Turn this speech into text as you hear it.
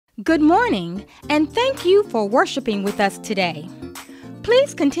Good morning, and thank you for worshiping with us today.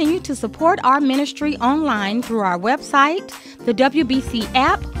 Please continue to support our ministry online through our website, the WBC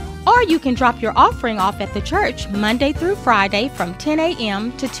app, or you can drop your offering off at the church Monday through Friday from 10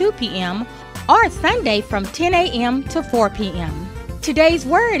 a.m. to 2 p.m. or Sunday from 10 a.m. to 4 p.m. Today's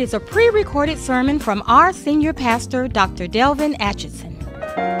word is a pre-recorded sermon from our senior pastor, Dr. Delvin Atchison.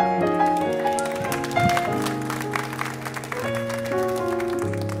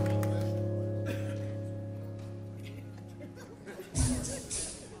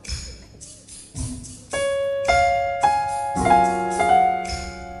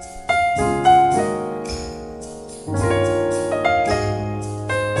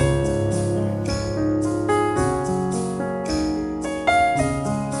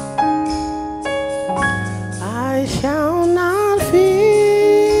 I shall not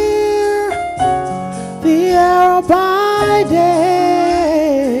fear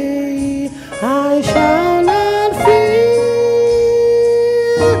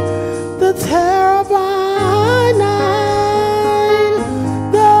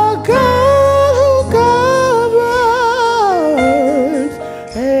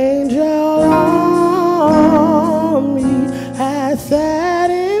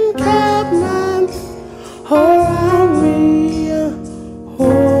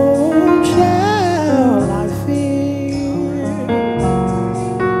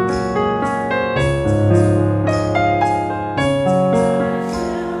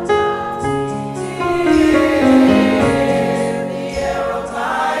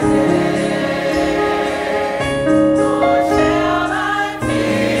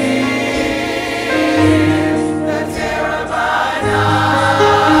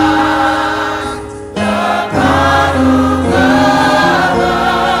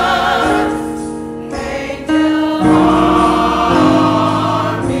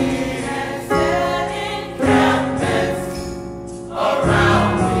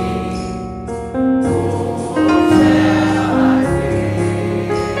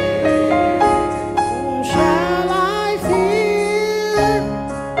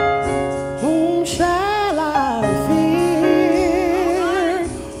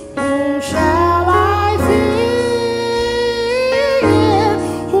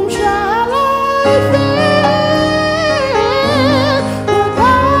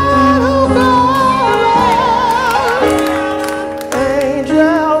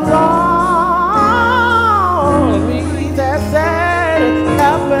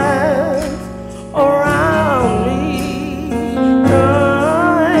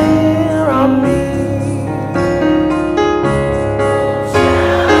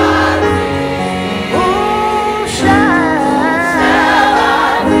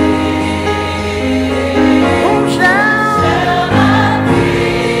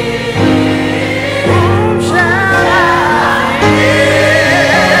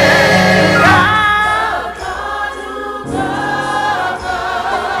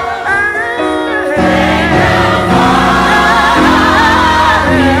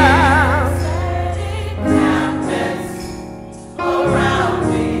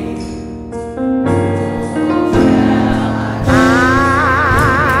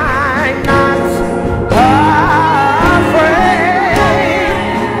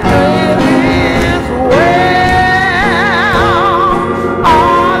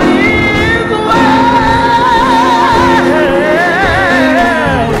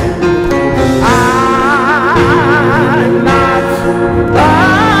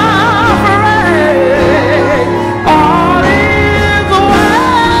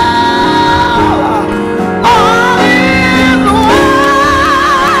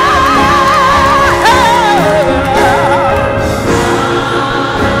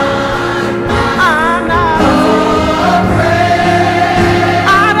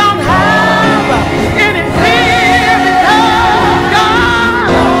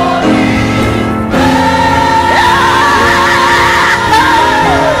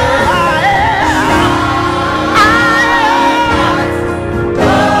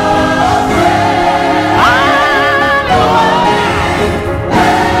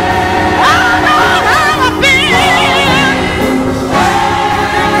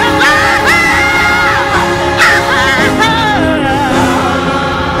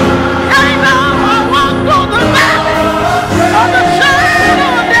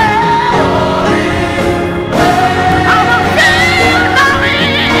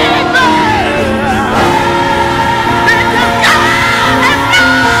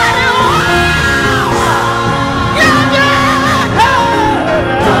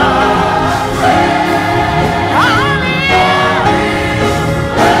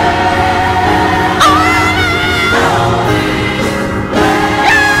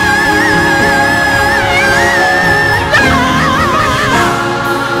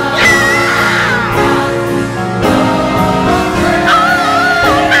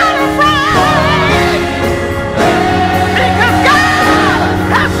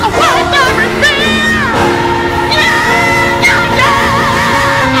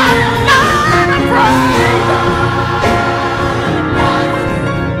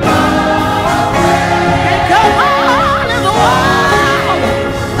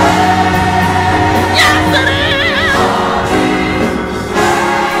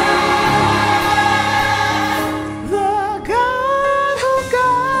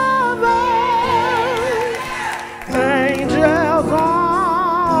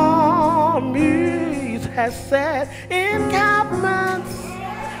has set encampments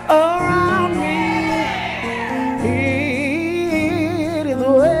around me. It is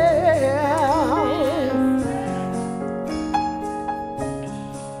well.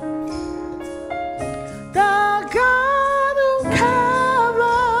 The God who covers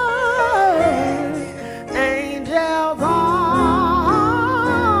angels armies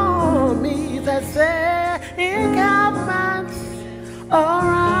has set encampments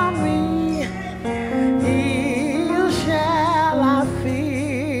around me. You shall I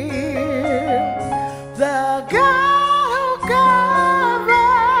fear. The God who covers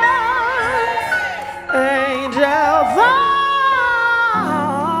angels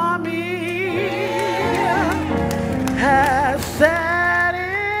armies has set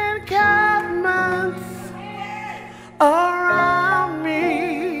encampments around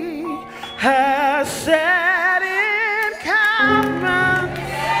me. Has set encampments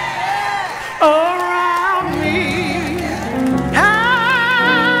around me.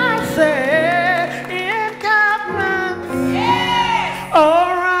 Has set encampments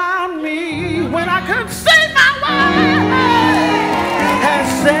around me. When I couldn't see my way, has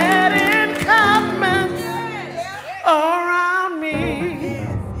set encampments around me.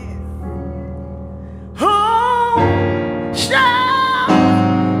 Whom shall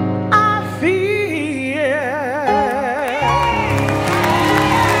I fear?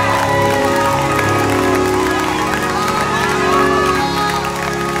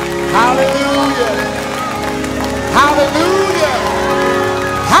 Hallelujah. Hallelujah.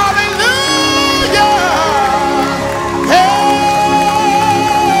 Hallelujah. Hey,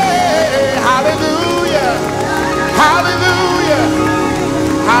 hallelujah. Hallelujah.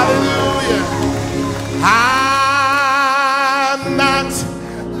 Hallelujah. I'm not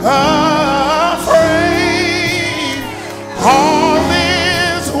afraid. All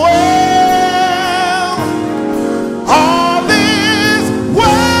is well. All is well.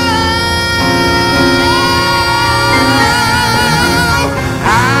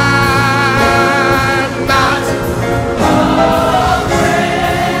 I'm not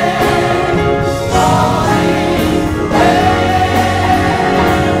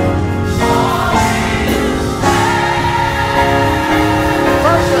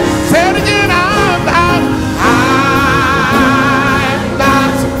say it again. I'm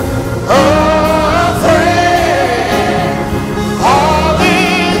not afraid. All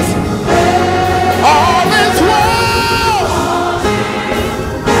is well.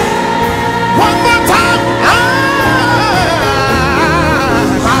 One more time. I'm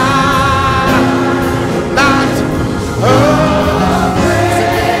not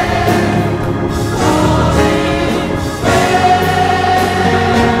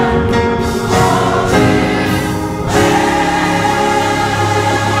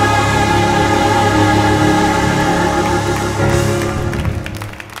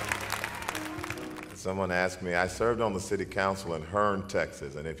Someone asked me, I served on the city council in Hearn,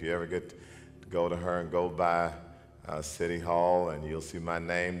 Texas, and if you ever get to go to Hearn, go by City Hall, and you'll see my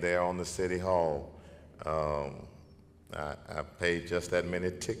name there on the City Hall. I paid just that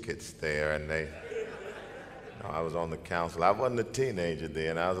many tickets there, and I was on the council. I wasn't a teenager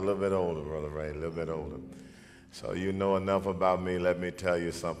then. I was a little bit older, Brother Ray, a little bit older. So you know enough about me. Let me tell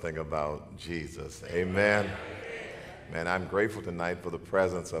you something about Jesus. Amen. Man, I'm grateful tonight for the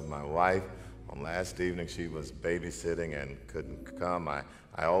presence of my wife. On last evening, she was babysitting and couldn't come. I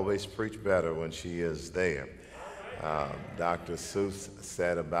always preach better when she is there. Dr. Seuss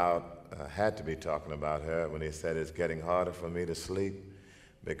said had to be talking about her when he said, it's getting harder for me to sleep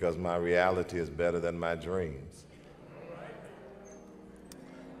because my reality is better than my dreams.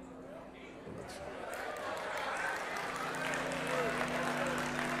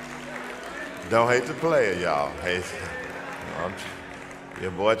 Don't hate the player, y'all. Your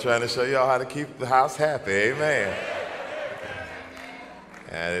boy trying to show y'all how to keep the house happy. Amen.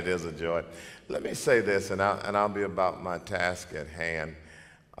 And it is a joy. Let me say this, and I'll be about my task at hand.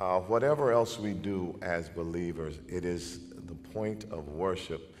 Whatever else we do as believers, it is the point of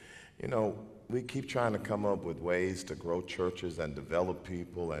worship. You know, we keep trying to come up with ways to grow churches and develop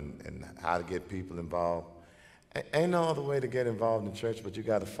people and how to get people involved. Ain't no other way to get involved in church, but you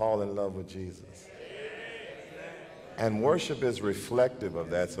got to fall in love with Jesus. And worship is reflective of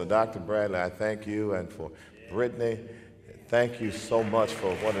that. So Dr. Bradley, I thank you, and for Brittany, thank you so much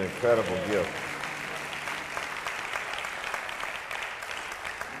for what an incredible gift.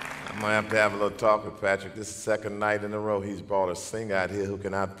 I'm going to have a little talk with Patrick. This is the second night in a row he's brought a singer out here who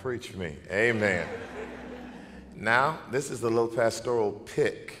can outpreach me. Amen. Now, this is the little pastoral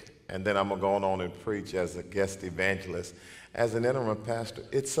pick, and then I'm going to go on and preach as a guest evangelist. As an interim pastor,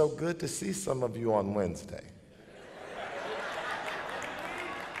 it's so good to see some of you on Wednesday.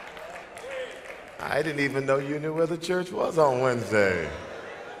 I didn't even know you knew where the church was on Wednesday.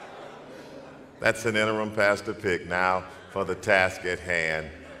 That's an interim pastor pick. Now for the task at hand.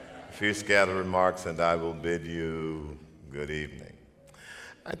 A few scattered remarks and I will bid you good evening.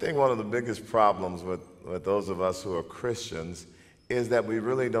 I think one of the biggest problems with those of us who are Christians is that we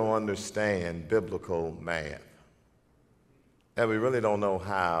really don't understand biblical math. That we really don't know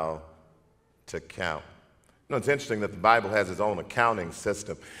how to count. You know, it's interesting that the Bible has its own accounting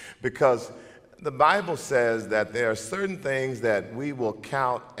system because the Bible says that there are certain things that we will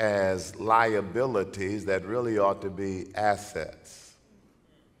count as liabilities that really ought to be assets.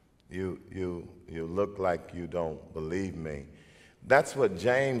 You look like you don't believe me. That's what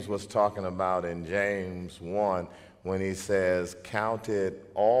James was talking about in James 1 when he says, count it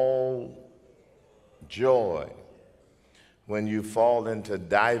all joy when you fall into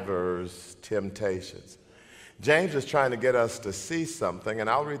diverse temptations. James is trying to get us to see something, and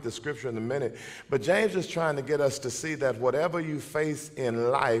I'll read the scripture in a minute, but James is trying to get us to see that whatever you face in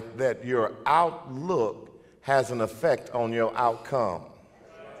life, that your outlook has an effect on your outcome.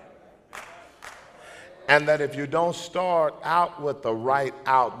 And that if you don't start out with the right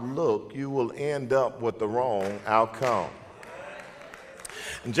outlook, you will end up with the wrong outcome.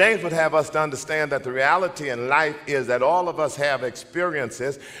 And James would have us to understand that the reality in life is that all of us have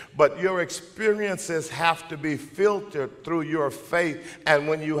experiences, but your experiences have to be filtered through your faith. And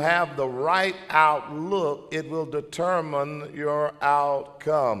when you have the right outlook, it will determine your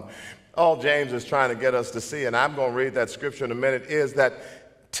outcome. All James is trying to get us to see, and I'm going to read that scripture in a minute, is that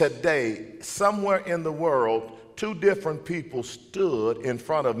today, somewhere in the world, two different people stood in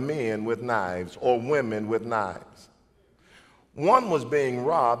front of men with knives or women with knives. One was being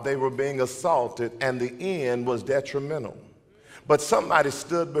robbed, they were being assaulted, and the end was detrimental. But somebody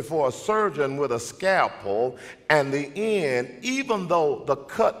stood before a surgeon with a scalpel, and the end, even though the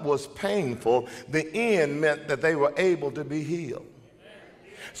cut was painful, the end meant that they were able to be healed.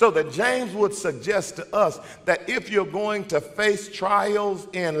 So that James would suggest to us that if you're going to face trials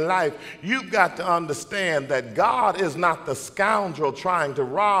in life, you've got to understand that God is not the scoundrel trying to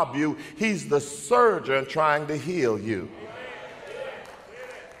rob you, he's the surgeon trying to heal you.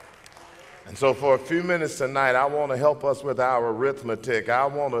 And so for a few minutes tonight, I want to help us with our arithmetic. I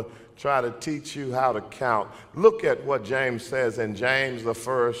want to try to teach you how to count. Look at what James says in James, the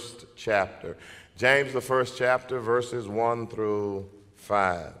first chapter. James, the first chapter, verses 1 through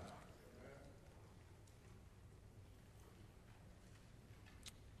 5.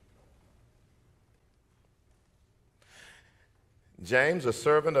 James, a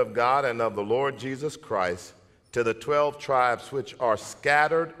servant of God and of the Lord Jesus Christ, to the 12 tribes which are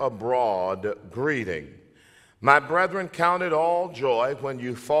scattered abroad, greeting. My brethren, count it all joy when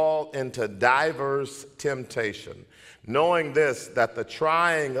you fall into diverse temptation, knowing this, that the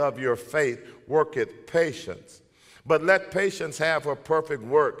trying of your faith worketh patience. But let patience have her perfect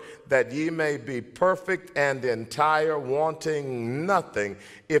work, that ye may be perfect and entire, wanting nothing.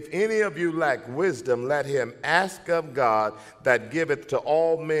 If any of you lack wisdom, let him ask of God, that giveth to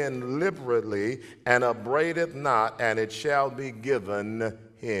all men liberally, and upbraideth not, and it shall be given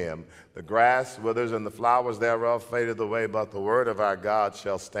him. The grass withers and the flowers thereof fadeth away, but the word of our God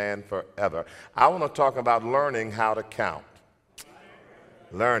shall stand forever. I want to talk about learning how to count.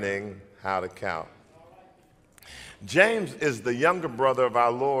 Learning how to count. James is the younger brother of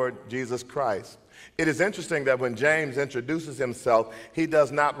our Lord Jesus Christ. It is interesting that when James introduces himself, he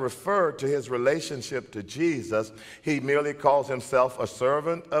does not refer to his relationship to Jesus. He merely calls himself a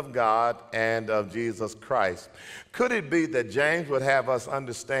servant of God and of Jesus Christ. Could it be that James would have us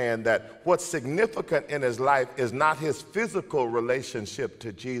understand that what's significant in his life is not his physical relationship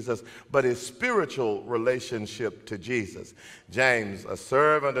to Jesus, but his spiritual relationship to Jesus? James, a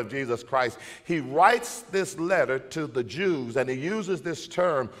servant of Jesus Christ, he writes this letter to the Jews, and he uses this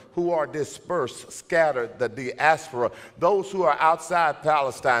term, who are dispersed, scattered, the diaspora, those who are outside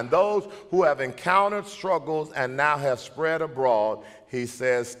Palestine, those who have encountered struggles and now have spread abroad. He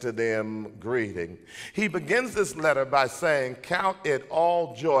says to them, greeting. He begins this letter by saying, count it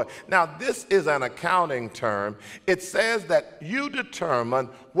all joy. Now, this is an accounting term. It says that you determine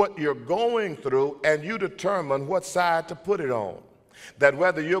what you're going through and you determine what side to put it on. That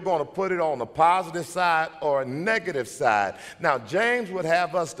whether you're going to put it on the positive side or a negative side. Now, James would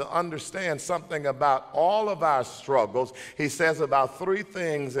have us to understand something about all of our struggles. He says about three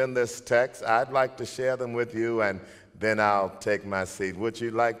things in this text. I'd like to share them with you, and then I'll take my seat. Would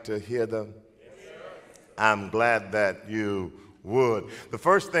you like to hear them? Yes, sir. I'm glad that you would. The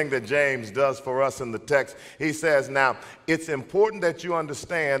first thing that James does for us in the text, he says, now, it's important that you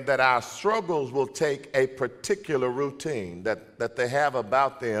understand that our struggles will take a particular routine, that they have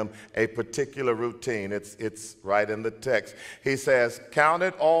about them a particular routine. It's right in the text. He says, count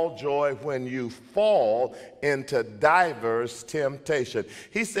it all joy when you fall into diverse temptation.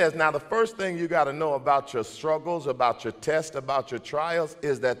 He says, now the first thing you got to know about your struggles, about your tests, about your trials,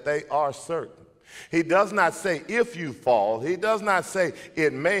 is that they are certain. He does not say if you fall. He does not say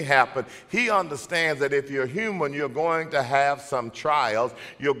it may happen. He understands that if you're human, you're going to have some trials.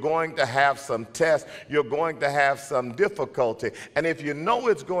 You're going to have some tests. You're going to have some difficulty. And if you know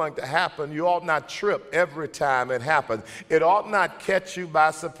it's going to happen, you ought not trip every time it happens. It ought not catch you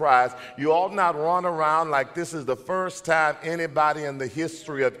by surprise. You ought not run around like this is the first time anybody in the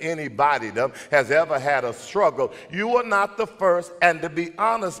history of anybodydom has ever had a struggle. You are not the first, and to be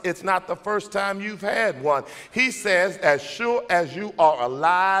honest, it's not the first time you've had one. He says, as sure as you are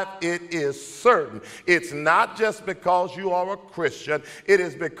alive, it is certain. It's not just because you are a Christian. It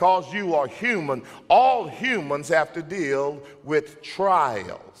is because you are human. All humans have to deal with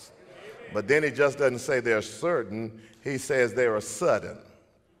trials. But then he just doesn't say they're certain. He says they are sudden.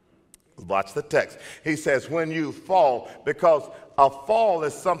 Watch the text. He says, when you fall, because a fall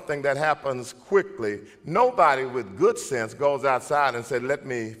is something that happens quickly. Nobody with good sense goes outside and says, let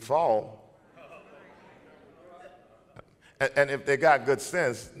me fall. And if they got good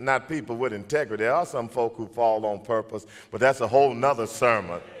sense, not people with integrity. There are some folk who fall on purpose, but that's a whole nother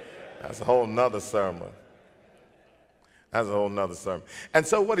sermon. That's a whole nother sermon. That's a whole nother sermon. And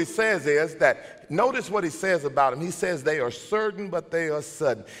so what he says is that, notice what he says about them. He says they are certain, but they are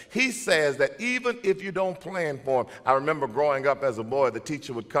sudden. He says that even if you don't plan for them. I remember growing up as a boy, the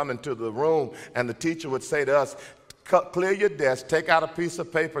teacher would come into the room, and the teacher would say to us, clear your desk, take out a piece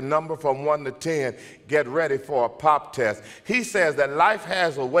of paper, number from 1 to 10, get ready for a pop test. He says that life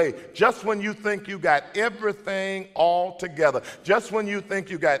has a way, just when you think you got everything all together, just when you think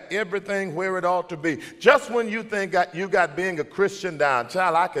you got everything where it ought to be, just when you think you got being a Christian down.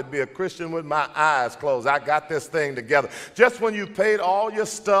 Child, I could be a Christian with my eyes closed. I got this thing together. Just when you paid all your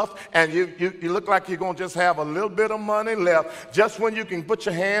stuff and you look like you're going to just have a little bit of money left, just when you can put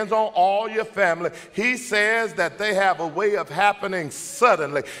your hands on all your family, he says that they have a way of happening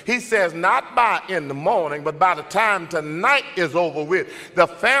suddenly. He says not by in the morning, but by the time tonight is over with, the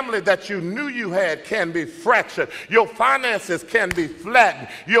family that you knew you had can be fractured. Your finances can be flattened.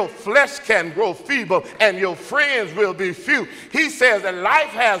 Your flesh can grow feeble, and your friends will be few. He says that life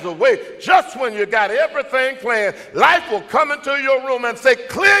has a way. Just when you got everything planned, life will come into your room and say,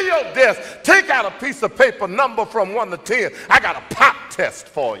 clear your desk, take out a piece of paper, number from 1 to 10. I got a pop test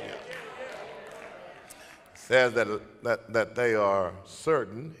for you. Says that they are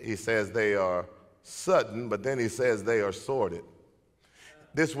certain. He says they are sudden, but then he says they are sorted.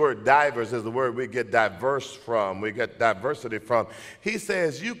 This word divers is the word we get diverse from. We get diversity from. He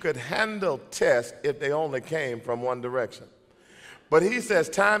says you could handle tests if they only came from one direction. But he says,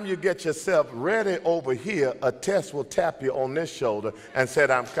 time you get yourself ready over here, a test will tap you on this shoulder and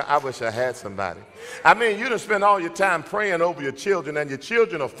said, I wish I had somebody. I mean, you done spend all your time praying over your children, and your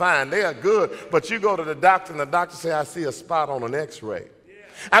children are fine. They are good. But you go to the doctor, and the doctor says, I see a spot on an x-ray.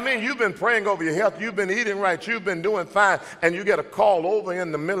 I mean, you've been praying over your health. You've been eating right. You've been doing fine. And you get a call over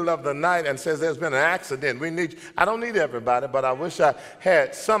in the middle of the night and says, there's been an accident. We need you. I don't need everybody, but I wish I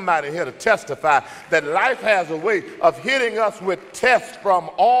had somebody here to testify that life has a way of hitting us with tests from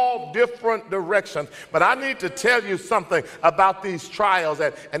all different directions. But I need to tell you something about these trials.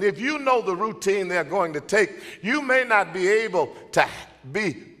 And if you know the routine they're going to take, you may not be able to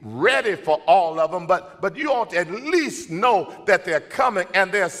be ready for all of them, but you ought to at least know that they're coming,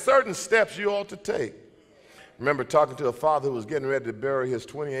 and there are certain steps you ought to take. Remember talking to a father who was getting ready to bury his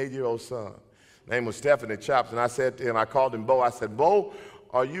 28-year-old son. His name was Stephanie Chops, and I said to him, I called him Bo. I said, Bo,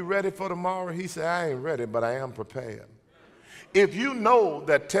 are you ready for tomorrow? He said, I ain't ready, but I am prepared. If you know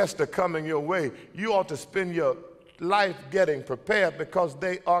that tests are coming your way, you ought to spend your life getting prepared, because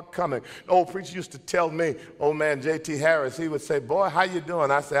they are coming. The old preacher used to tell me, old man J.T. Harris, he would say, boy, how you doing?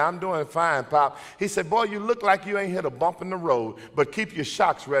 I say, I'm doing fine, Pop. He said, boy, you look like you ain't hit a bump in the road, but keep your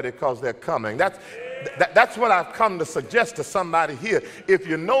shocks ready, because they're coming. That's what I've come to suggest to somebody here. If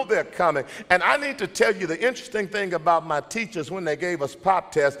you know they're coming, and I need to tell you the interesting thing about my teachers when they gave us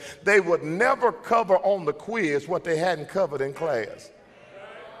pop tests, they would never cover on the quiz what they hadn't covered in class.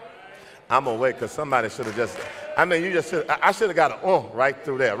 I'm going to wait because somebody should have just, you just should, I should have got an right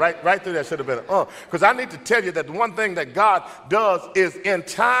through there. Right through there should have been an Because I need to tell you that the one thing that God does is in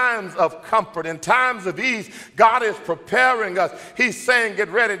times of comfort, in times of ease, God is preparing us. He's saying, get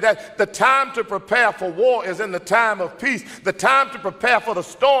ready. That the time to prepare for war is in the time of peace. The time to prepare for the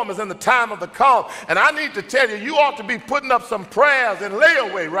storm is in the time of the calm. And I need to tell you, you ought to be putting up some prayers in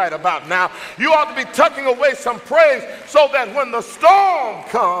layaway right about now. You ought to be tucking away some praise so that when the storm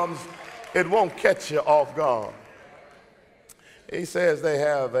comes, it won't catch you off guard. He says they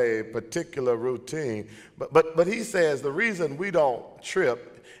have a particular routine, but he says the reason we don't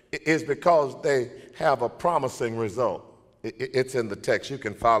trip is because they have a promising result. It's in the text. You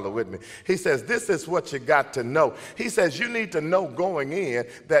can follow with me. He says this is what you got to know. He says you need to know going in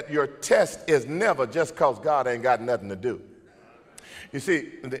that your test is never just because God ain't got nothing to do. You see,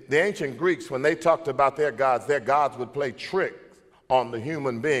 the ancient Greeks, when they talked about their gods would play tricks on the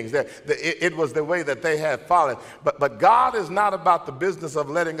human beings. It was the way that they had fallen. But God is not about the business of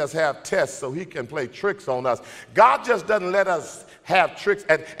letting us have tests so he can play tricks on us. God just doesn't let us have tricks.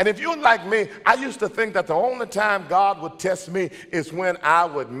 And if you're like me, I used to think that the only time God would test me is when I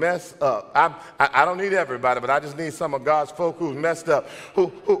would mess up. I don't need everybody, but I just need some of God's folk who's messed up. Who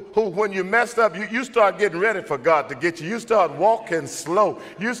when you messed up, you start getting ready for God to get you. You start walking slow.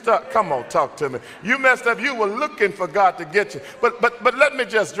 Come on, talk to me. You messed up, you were looking for God to get you. But let me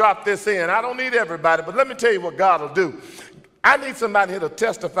just drop this in. I don't need everybody, but let me tell you what God will do. I need somebody here to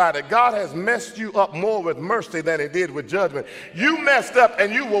testify that God has messed you up more with mercy than he did with judgment. You messed up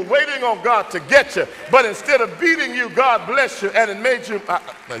and you were waiting on God to get you, but instead of beating you, God blessed you and it made you.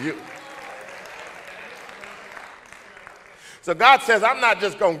 So God says, I'm not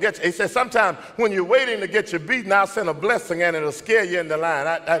just going to get you. He says, sometimes when you're waiting to get you beaten, I'll send a blessing and it'll scare you in the line.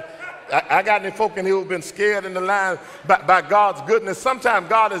 I got any folk in here who've been scared in the line by God's goodness. Sometimes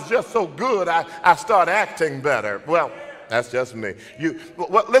God is just so good, I start acting better. Well, that's just me.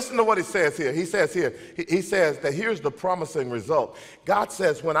 Listen to what he says here. He says that here's the promising result. God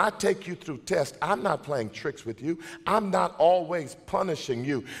says, when I take you through tests, I'm not playing tricks with you. I'm not always punishing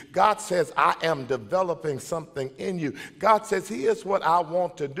you. God says, I am developing something in you. God says, here's what I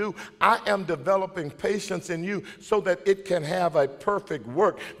want to do. I am developing patience in you so that it can have a perfect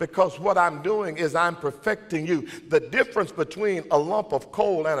work, because what I'm doing is I'm perfecting you. The difference between a lump of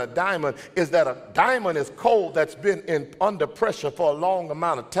coal and a diamond is that a diamond is coal that's been under pressure for a long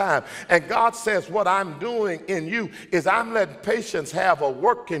amount of time. And God says what I'm doing in you is I'm letting patience have a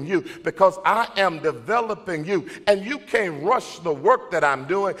work in you, because I am developing you. And you can't rush the work that I'm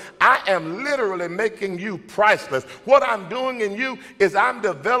doing. I am literally making you priceless. What I'm doing in you is I'm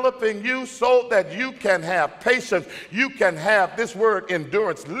developing you so that you can have patience. You can have, this word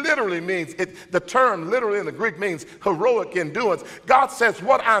endurance literally means, the term literally in the Greek means heroic endurance. God says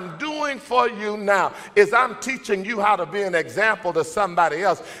what I'm doing for you now is I'm teaching you how to be an example to somebody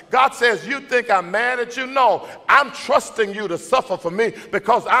else. God says, you think I'm mad at you? No, I'm trusting you to suffer for me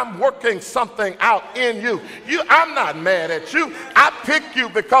because I'm working something out in you. I'm not mad at you. I pick you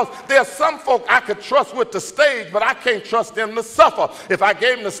because there's some folk I could trust with the stage, but I can't trust them to suffer. If I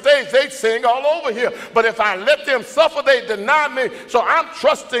gave them the stage, they'd sing all over here. But if I let them suffer, they deny me. So I'm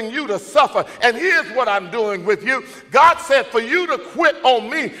trusting you to suffer. And here's what I'm doing with you. God said for you to quit on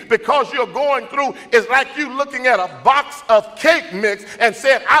me because you're going through is like you looking at a box of cake mix and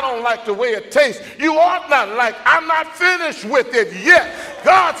said, I don't like the way it tastes. You ought not like, I'm not finished with it yet.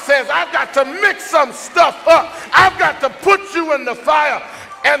 God says, I've got to mix some stuff up. I've got to put you in the fire.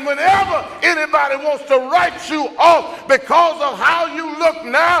 And whenever anybody wants to write you off because of how you look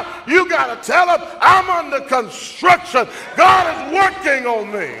now, you got to tell them, I'm under construction. God is working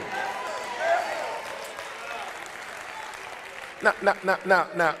on me. Now,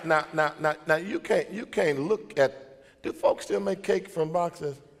 you can't look at, do folks still make cake from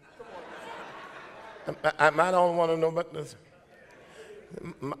boxes? I don't want to know about this.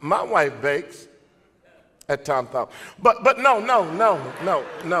 My wife bakes at Tom Thumb. But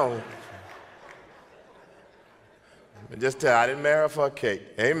no. Just tell her I didn't marry her for a cake.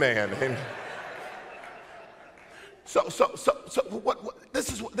 Amen. So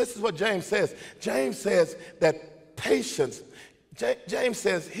this is what James says. James says that patience. James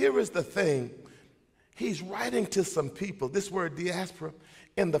says, here is the thing. He's writing to some people. This word diaspora,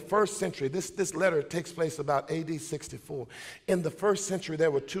 in the first century, this letter takes place about AD 64. In the first century,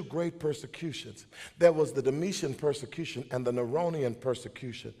 there were two great persecutions. There was the Domitian persecution and the Neronian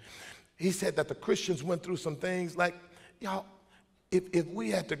persecution. He said that the Christians went through some things like, y'all, if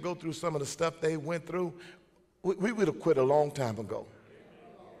we had to go through some of the stuff they went through, we would have quit a long time ago.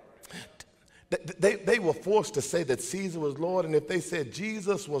 They were forced to say that Caesar was Lord, and if they said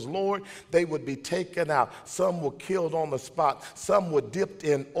Jesus was Lord, they would be taken out. Some were killed on the spot. Some were dipped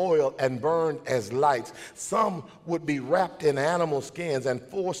in oil and burned as lights. Some would be wrapped in animal skins and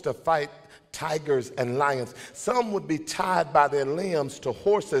forced to fight tigers and lions. Some would be tied by their limbs to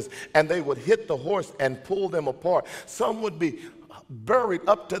horses, and they would hit the horse and pull them apart. Some would be buried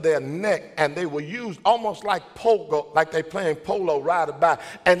up to their neck, and they were used almost like polo, like they playing polo right about.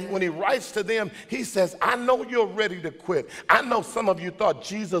 And when he writes to them, he says, I know you're ready to quit. I know some of you thought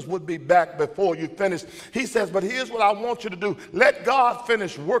Jesus would be back before you finished. He says, but here's what I want you to do. Let God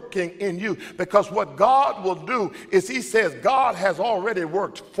finish working in you, because what God will do is, he says, God has already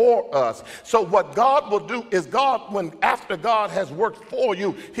worked for us. So what God will do is, after God has worked for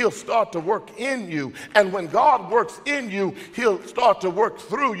you, he'll start to work in you. And when God works in you, he'll start to work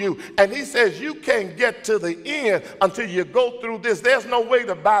through you. And he says you can't get to the end until you go through this. There's no way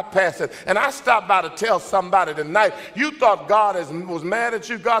to bypass it. And I stopped by to tell somebody tonight, you thought God was mad at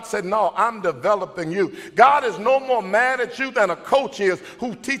you. God said, no, I'm developing you. God is no more mad at you than a coach is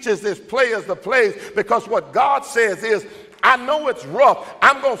who teaches his players the plays, because what God says is, I know it's rough.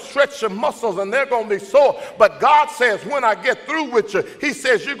 I'm going to stretch your muscles and they're going to be sore. But God says when I get through with you, he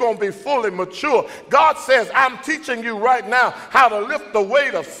says you're going to be fully mature. God says I'm teaching you right now how to lift the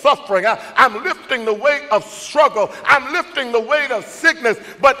weight of suffering. I'm lifting the weight of struggle. I'm lifting the weight of sickness.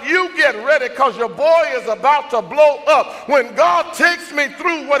 But you get ready, because your boy is about to blow up. When God takes me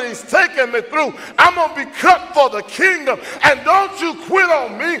through what he's taking me through, I'm going to be cut for the kingdom. And don't you quit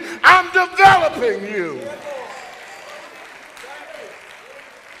on me. I'm developing you.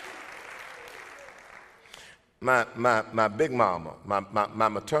 My big mama, my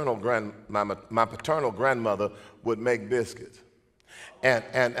paternal grandmother would make biscuits. And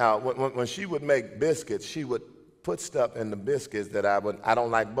when she would make biscuits, she would put stuff in the biscuits that I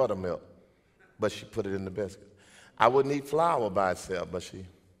don't like buttermilk, but she put it in the biscuits. I wouldn't eat flour by itself, but she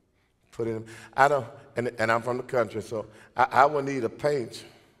put it in. And I'm from the country, so I wouldn't eat a pinch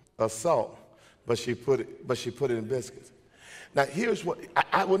of salt, but she put it in biscuits. Now here's what,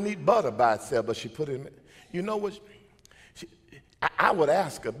 I wouldn't eat butter by itself, but she put it in. You know what? I would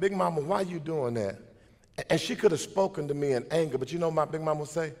ask her, Big Mama, why are you doing that? And she could have spoken to me in anger, but you know what my Big Mama would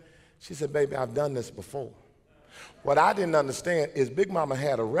say? She said, baby, I've done this before. What I didn't understand is Big Mama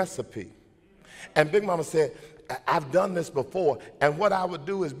had a recipe. And Big Mama said, I've done this before. And what I would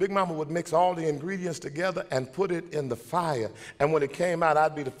do is Big Mama would mix all the ingredients together and put it in the fire. And when it came out,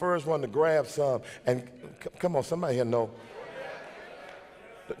 I'd be the first one to grab some. And come on, somebody here know.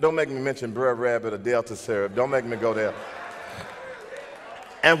 Don't make me mention Brer Rabbit or Delta syrup. Don't make me go there.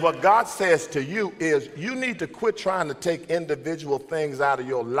 And what God says to you is, you need to quit trying to take individual things out of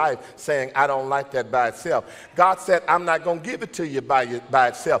your life saying, I don't like that by itself. God said, I'm not going to give it to you by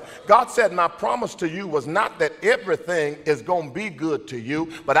itself. God said, my promise to you was not that everything is going to be good to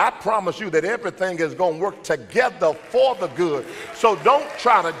you, but I promise you that everything is going to work together for the good. So don't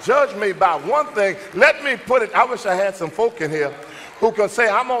try to judge me by one thing. Let me put it, I wish I had some folk in here who can say,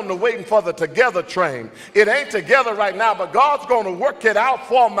 I'm on the waiting for the together train. It ain't together right now, but God's going to work it out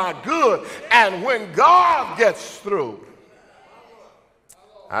for my good. And when God gets through,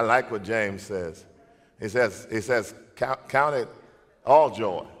 I like what James says. He says, count it all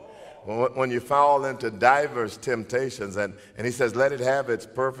joy when you fall into diverse temptations. And he says, let it have its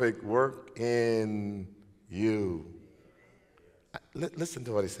perfect work in you. Listen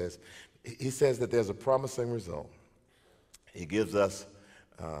to what he says. He says that there's a promising result. He gives us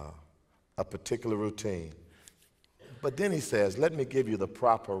a particular routine. But then he says, let me give you the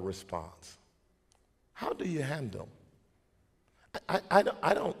proper response. How do you handle? I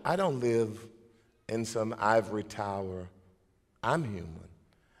don't live in some ivory tower. I'm human.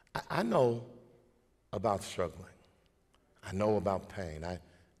 I know about struggling. I know about pain.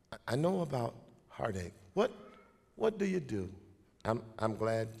 I know about heartache. What do you do? I'm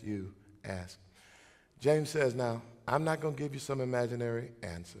glad you asked. James says, now, I'm not going to give you some imaginary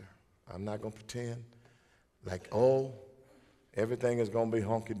answer. I'm not going to pretend like, oh, everything is going to be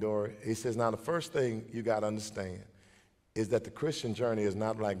honky-dory. He says, now, the first thing you got to understand is that the Christian journey is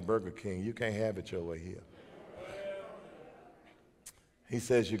not like Burger King. You can't have it your way here. He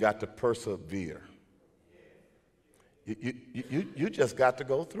says you got to persevere. You just got to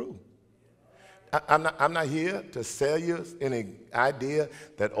go through. I'm not here to sell you any idea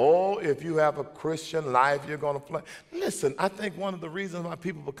that, oh, if you have a Christian life, you're going to fly. Listen, I think one of the reasons why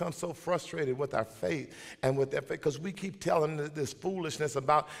people become so frustrated with our faith and with their faith, because we keep telling this foolishness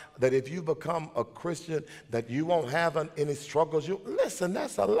about that if you become a Christian, that you won't have any struggles. Listen,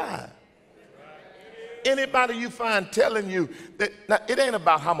 that's a lie. Anybody you find telling you that now, it ain't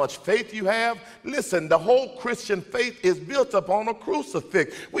about how much faith you have. Listen, the whole Christian faith is built upon a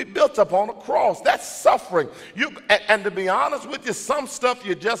crucifix. We built upon a cross. That's suffering. And to be honest with you, some stuff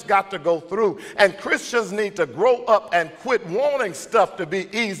you just got to go through. And Christians need to grow up and quit wanting stuff to be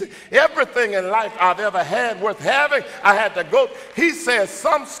easy. Everything in life I've ever had worth having, I had to go. He says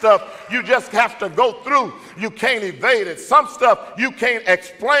some stuff you just have to go through. You can't evade it. Some stuff you can't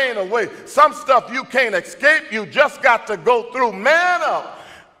explain away. Some stuff you can't escape. You just got to go through. Man up.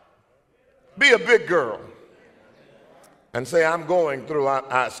 Be a big girl. And say, I'm going through.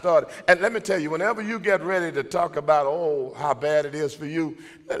 I started. And let me tell you, whenever you get ready to talk about, oh, how bad it is for you,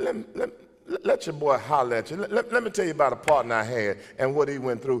 let your boy holler at you. Let me tell you about a partner I had and what he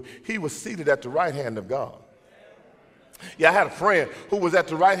went through. He was seated at the right hand of God. Yeah, I had a friend who was at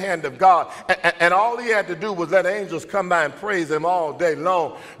the right hand of God, and all he had to do was let angels come by and praise him all day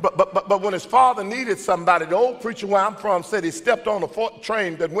long. But when his father needed somebody, the old preacher where I'm from said he stepped on a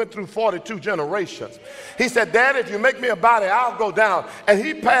train that went through 42 generations. He said, Dad, if you make me a body, I'll go down. And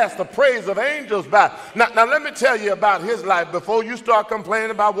he passed the praise of angels by. Now let me tell you about his life. Before you start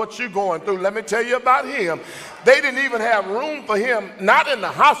complaining about what you're going through, let me tell you about him. They didn't even have room for him, not in the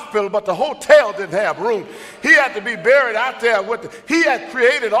hospital, but the hotel didn't have room. He had to be buried out there with he had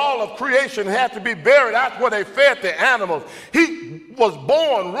created all of creation, had to be buried out where they fed the animals. He was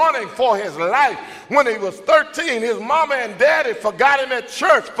born running for his life. When he was 13, his mama and daddy forgot him at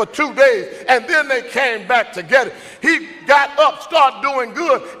church for 2 days, and then they came back together. He got up, started doing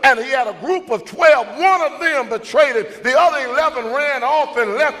good, and he had a group of 12. One of them betrayed him. The other 11 ran off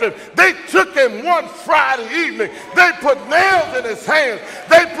and left him. They took him one Friday evening. They put nails in his hands.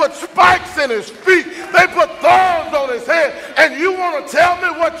 They put spikes in his feet. They put thorns on his head. And you want to tell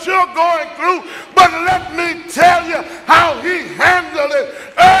me what you're going through, but let me tell you how he handled it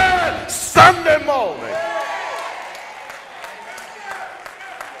early Sunday morning.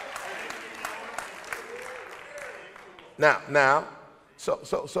 Now,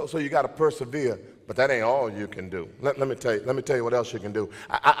 so you got to persevere, but that ain't all you can do. Let me tell you what else you can do.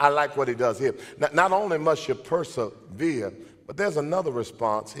 I like what he does here. Not only must you persevere, but there's another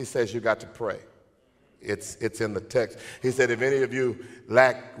response. He says you got to pray. It's in the text. He said, if any of you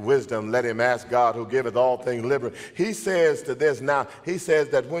lack wisdom, let him ask God who giveth all things liberally. He says to this now, he says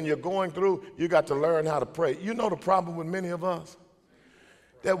that when you're going through, you got to learn how to pray. You know the problem with many of us?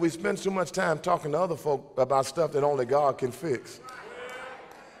 That we spend so much time talking to other folk about stuff that only God can fix.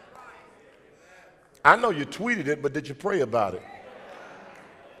 I know you tweeted it, but did you pray about it?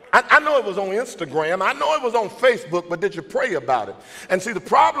 I know it was on Instagram. I know it was on Facebook, but did you pray about it? And see, the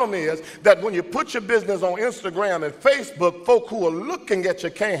problem is that when you put your business on Instagram and Facebook, folk who are looking at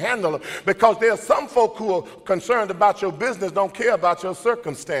you can't handle it, because there are some folk who are concerned about your business, don't care about your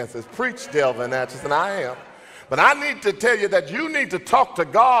circumstances. Preach, Delvin, Atchison, I am. But I need to tell you that you need to talk to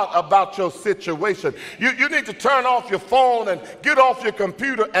God about your situation. You need to turn off your phone and get off your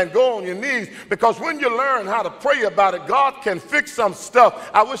computer and go on your knees, because when you learn how to pray about it, God can fix some stuff.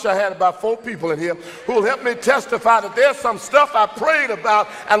 I wish I had about 4 people in here who will help me testify that there's some stuff I prayed about,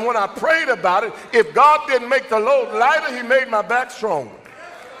 and when I prayed about it, if God didn't make the load lighter, he made my back stronger.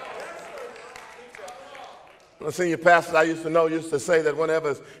 A senior pastor I used to know used to say that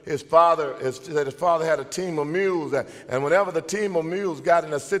whenever his father had a team of mules, and whenever the team of mules got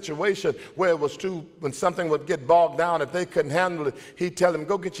in a situation where it was when something would get bogged down, if they couldn't handle it, he'd tell him,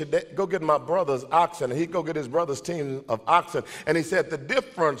 go get my brother's oxen. And he'd go get his brother's team of oxen. And he said the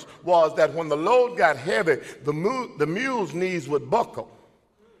difference was that when the load got heavy, the mule's knees would buckle.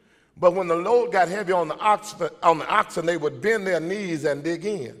 But when the load got heavy on the oxen, they would bend their knees and dig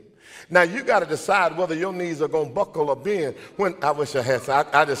in. Now, you got to decide whether your knees are going to buckle or bend. I wish I had some.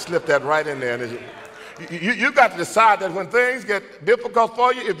 I just slipped that right in there. You got to decide that when things get difficult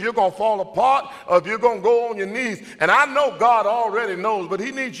for you, if you're going to fall apart or if you're going to go on your knees. And I know God already knows, but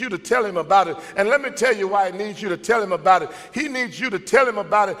he needs you to tell him about it. And let me tell you why he needs you to tell him about it. He needs you to tell him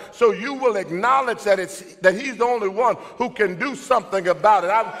about it so you will acknowledge that he's the only one who can do something about it.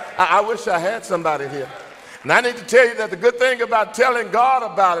 I wish I had somebody here. And I need to tell you that the good thing about telling God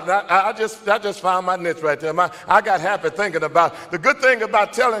about it, I just found my niche right there. I got happy thinking about it. The good thing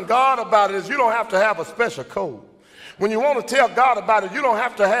about telling God about it is you don't have to have a special code. When you want to tell God about it, you don't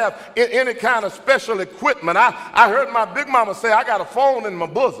have to have any kind of special equipment. I heard my big mama say, I got a phone in my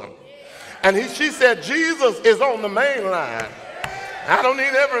bosom. And she said, Jesus is on the main line. I don't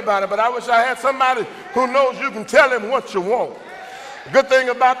need everybody, but I wish I had somebody who knows you can tell him what you want. Good thing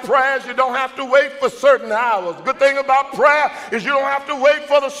about prayer is you don't have to wait for certain hours. Good thing about prayer is you don't have to wait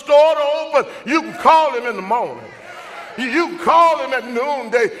for the store to open. You can call him in the morning. You can call him at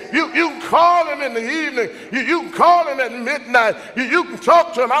noonday. You can call him in the evening. You can call him at midnight. You can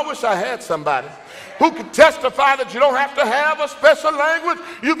talk to him. I wish I had somebody who could testify that you don't have to have a special language.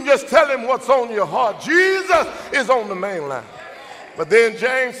 You can just tell him what's on your heart. Jesus is on the main line. But then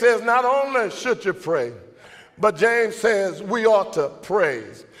James says, not only should you pray, but James says we ought to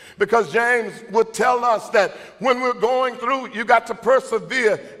praise. Because James would tell us that when we're going through, you got to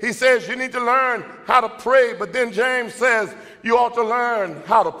persevere. He says you need to learn how to pray. But then James says you ought to learn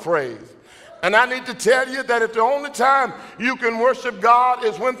how to praise. And I need to tell you that if the only time you can worship God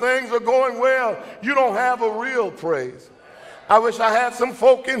is when things are going well, you don't have a real praise. I wish I had some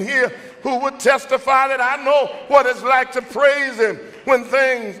folk in here who would testify that I know what it's like to praise him when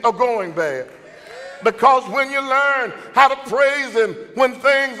things are going bad. Because when you learn how to praise him when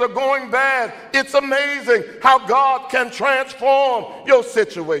things are going bad, it's amazing how God can transform your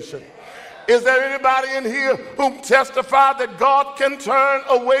situation. Is there anybody in here who testified that God can turn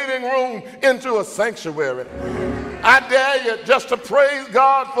a waiting room into a sanctuary? I dare you just to praise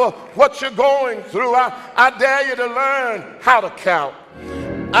God for what you're going through. I dare you to learn how to count.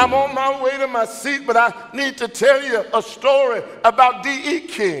 I'm on my way to my seat, but I need to tell you a story about D.E.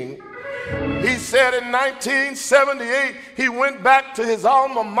 King. He said in 1978, he went back to his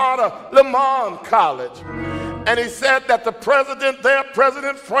alma mater, Lamont College. And he said that the president there,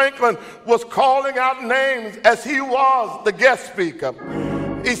 President Franklin, was calling out names as he was the guest speaker.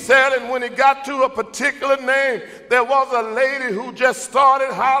 He said, and when he got to a particular name, there was a lady who just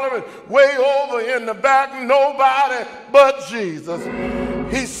started hollering way over in the back, nobody but Jesus.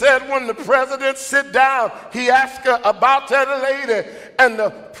 He said when the president sit down, he asked her about that lady, and the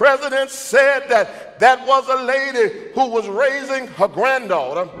president said that that was a lady who was raising her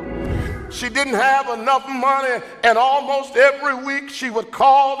granddaughter. She didn't have enough money, and almost every week she would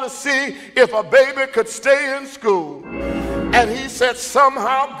call to see if a baby could stay in school. And he said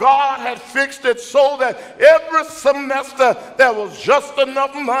somehow God had fixed it so that every semester there was just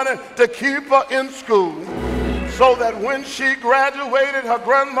enough money to keep her in school. So that when she graduated, her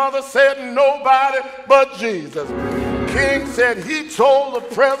grandmother said nobody but Jesus. King said he told the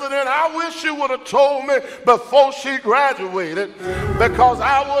president, I wish you would have told me before she graduated, because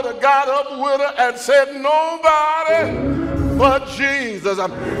I would have got up with her and said nobody but Jesus.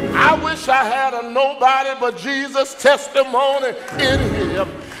 I wish I had a nobody but Jesus testimony in here,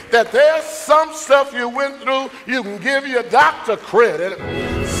 that there's some stuff you went through, you can give your doctor credit.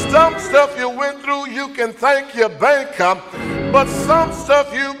 Some stuff you went through, you can thank your banker. But some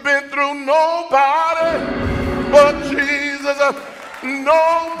stuff you've been through, nobody but Jesus.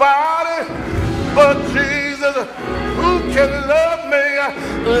 Nobody but Jesus. Who can love me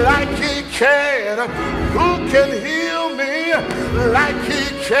like he can? Who can heal me like he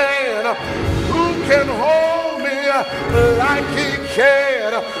can? Who can hold me like he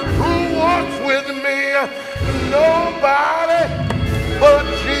can? Who walks with me? Nobody but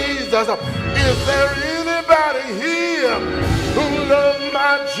Jesus. Is there anybody here who loves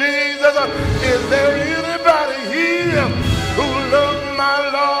my Jesus? Is there anybody here who loves my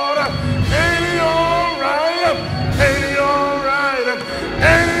Lord? Ain't he all right? Ain't he all right?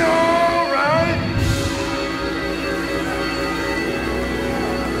 Ain't he all right?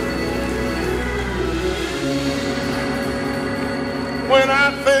 When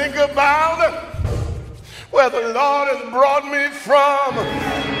I think about where the Lord has brought me from,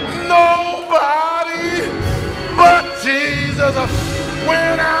 nobody but Jesus.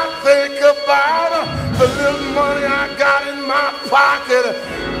 When I think about the little money I got in my pocket,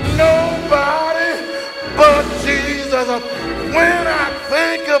 nobody but Jesus. When I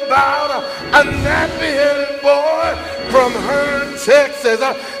think about a nappy-headed boy from Hearn, Texas,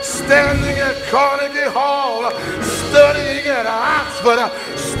 standing at Carnegie Hall, studying at Oxford,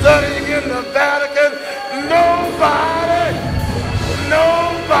 studying in the Vatican, nobody,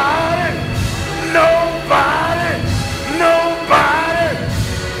 nobody, nobody, nobody.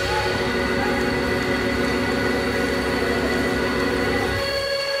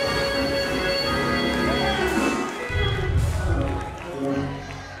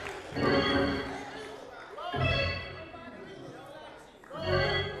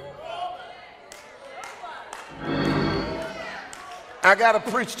 I got to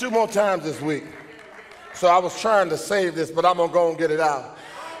preach 2 more times this week. So I was trying to save this, but I'm going to go and get it out.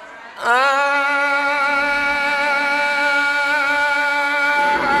 I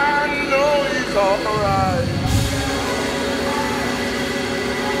know he's all right.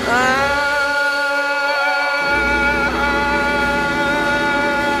 I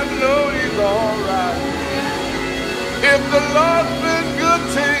know he's all right. If the Lord's been good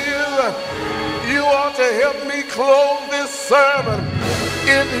to you, you ought to help me close this sermon.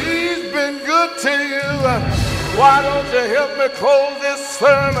 If he's been good to you, why don't you help me close this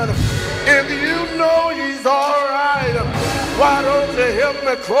sermon? If you know he's all right, why don't you help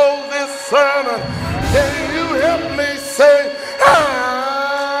me close this sermon? Can you help me say, I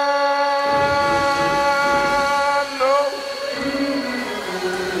know?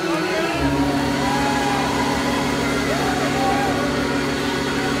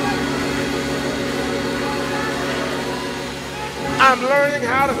 I'm learning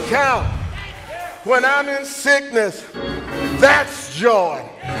how to count. When I'm in sickness, that's joy.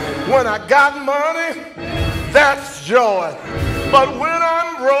 When I got money, that's joy. But when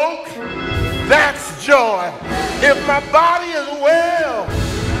I'm broke, that's joy. If my body is well,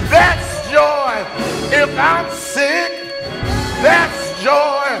 that's joy. If I'm sick, that's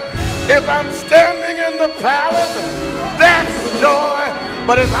joy. If I'm standing in the palace, that's joy.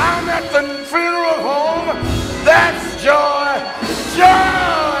 But if I'm at the funeral home, that's joy.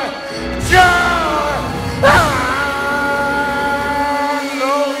 Joy! Joy! I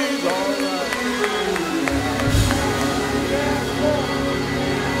know he's all right.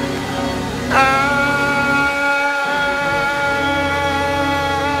 I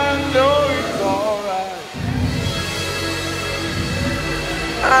know he's all right.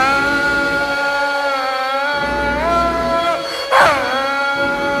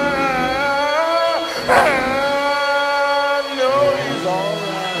 I know he's all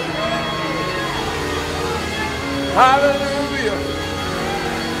right. Hallelujah.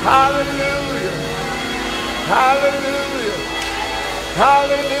 Hallelujah. Hallelujah.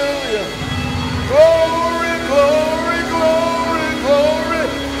 Hallelujah. Glory, glory, glory, glory.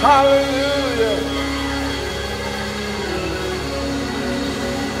 Hallelujah.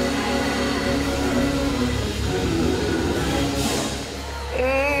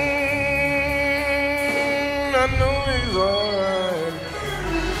 I know he's all right.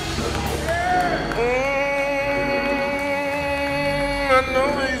 I know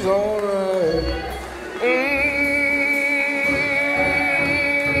he's all right.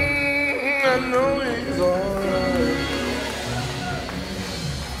 I know he's all right.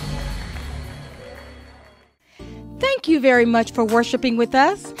 Thank you very much for worshiping with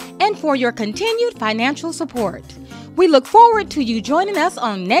us and for your continued financial support. We look forward to you joining us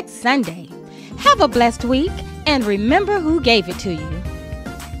on next Sunday. Have a blessed week and remember who gave it to you.